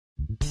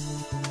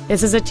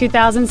This is a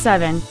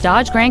 2007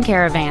 Dodge Grand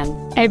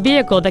Caravan, a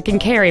vehicle that can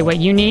carry what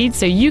you need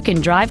so you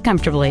can drive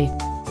comfortably.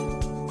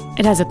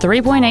 It has a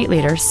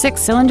 3.8-liter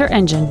six-cylinder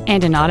engine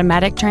and an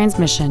automatic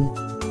transmission.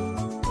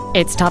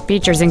 Its top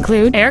features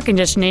include air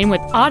conditioning with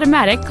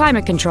automatic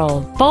climate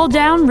control,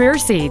 fold-down rear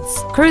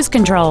seats, cruise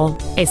control,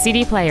 a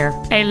CD player,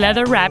 a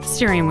leather-wrapped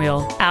steering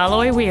wheel,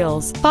 alloy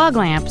wheels, fog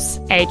lamps,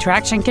 a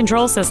traction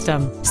control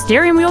system,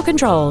 steering wheel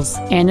controls,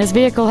 and this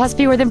vehicle has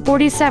fewer than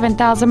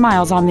 47,000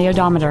 miles on the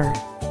odometer.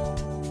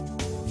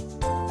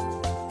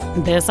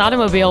 This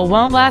automobile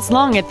won't last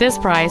long at this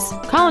price.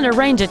 Call and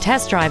arrange a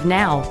test drive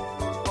now.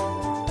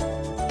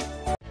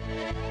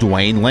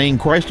 Dwayne Lane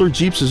Chrysler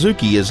Jeep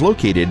Suzuki is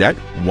located at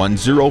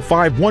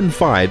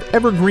 10515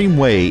 Evergreen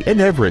Way in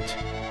Everett.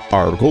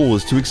 Our goal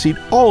is to exceed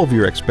all of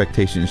your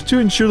expectations to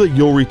ensure that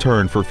you'll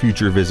return for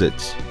future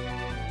visits.